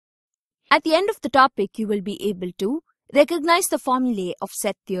At the end of the topic, you will be able to recognize the formulae of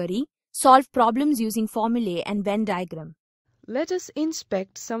set theory, solve problems using formulae and Venn diagram. Let us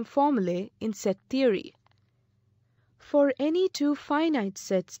inspect some formulae in set theory. For any two finite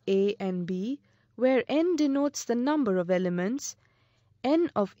sets A and B, where n denotes the number of elements, n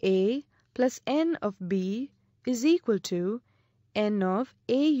of A plus n of B is equal to n of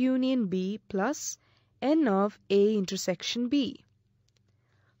A union B plus n of A intersection B.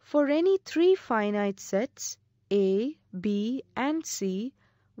 For any three finite sets A, B and C,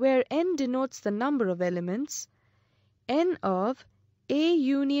 where n denotes the number of elements, n of A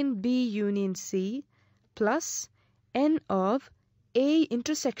union B union C plus n of A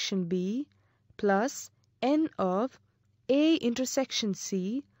intersection B plus n of A intersection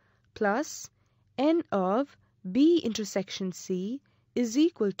C plus n of B intersection C is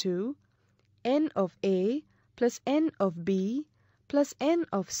equal to n of A plus n of B plus n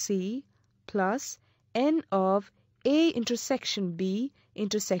of C plus n of A intersection B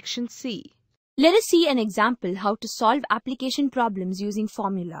intersection C. Let us see an example how to solve application problems using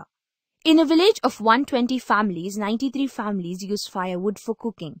formula. In a village of 120 families, 93 families use firewood for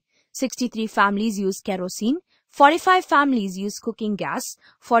cooking, 63 families use kerosene, 45 families use cooking gas,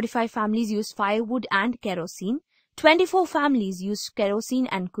 45 families use firewood and kerosene, 24 families use kerosene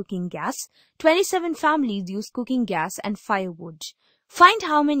and cooking gas, 27 families use cooking gas and firewood. Find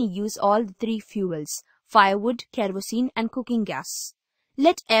how many use all the three fuels, firewood, kerosene and cooking gas.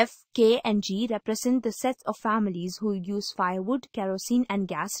 Let F, K and G represent the sets of families who use firewood, kerosene and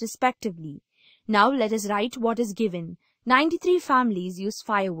gas respectively. Now let us write what is given. 93 families use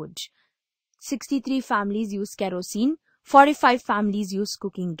firewood, 63 families use kerosene, 45 families use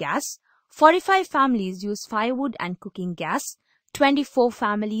cooking gas, 45 families use firewood and cooking gas, 24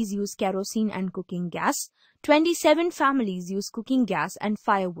 families use kerosene and cooking gas, 27 families use cooking gas and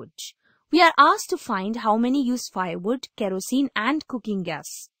firewood. We are asked to find how many use firewood, kerosene and cooking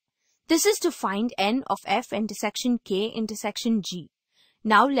gas. This is to find n of F intersection K intersection G.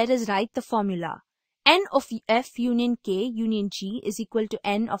 Now let us write the formula. N of F union K union G is equal to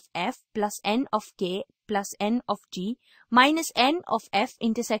n of F plus n of K plus n of G minus n of F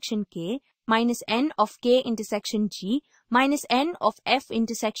intersection K minus n of K intersection G minus n of F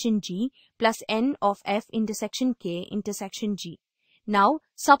intersection G plus n of F intersection K intersection G. Now,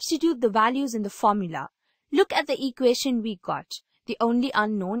 substitute the values in the formula. Look at the equation we got. The only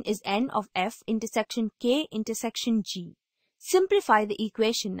unknown is n of F intersection K intersection G. Simplify the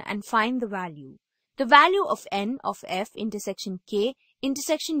equation and find the value. The value of n of F intersection K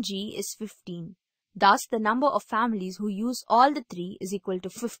intersection G is 15. Thus, the number of families who use all the three is equal to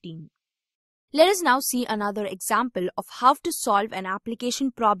 15. Let us now see another example of how to solve an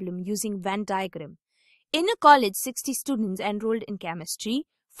application problem using Venn diagram. In a college, 60 students enrolled in chemistry,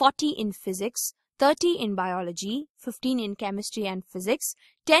 40 in physics, 30 in biology, 15 in chemistry and physics,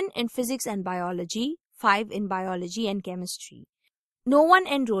 10 in physics and biology, 5 in biology and chemistry. No one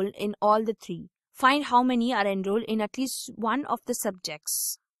enrolled in all the three. Find how many are enrolled in at least one of the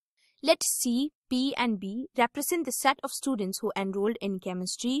subjects. Let C, P and B represent the set of students who enrolled in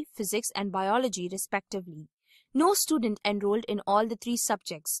chemistry, physics and biology respectively. No student enrolled in all the three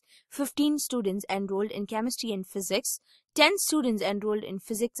subjects. 15 students enrolled in chemistry and physics, 10 students enrolled in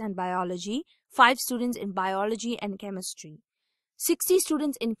physics and biology, 5 students in biology and chemistry, 60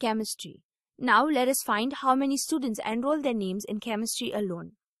 students in chemistry. Now let us find how many students enroll their names in chemistry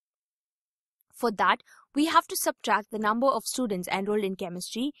alone. For that, we have to subtract the number of students enrolled in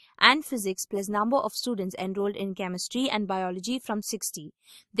chemistry and physics plus number of students enrolled in chemistry and biology from 60.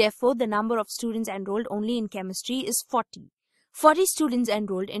 Therefore, the number of students enrolled only in chemistry is 40. 40 students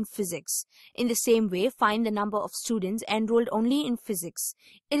enrolled in physics. In the same way, find the number of students enrolled only in physics.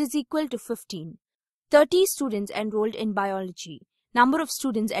 It is equal to 15. 30 students enrolled in biology. Number of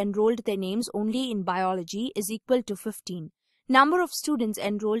students enrolled their names only in biology is equal to 15. Number of students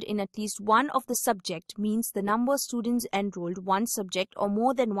enrolled in at least one of the subject means the number of students enrolled one subject or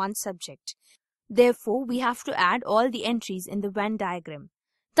more than one subject. Therefore, we have to add all the entries in the Venn diagram.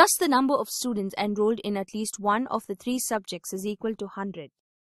 Thus, the number of students enrolled in at least one of the three subjects is equal to 100.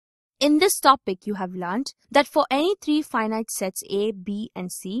 In this topic, you have learnt that for any three finite sets A, B and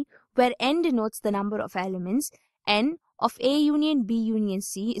C, where n denotes the number of elements, n of A union B union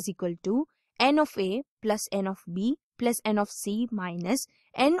C is equal to n of A plus n of B plus n of C minus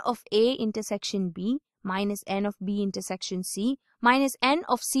n of A intersection B minus n of B intersection C minus n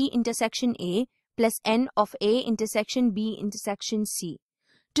of C intersection A plus n of A intersection B intersection C.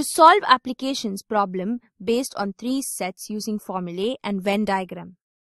 To solve applications problem based on three sets using formulae and Venn diagram.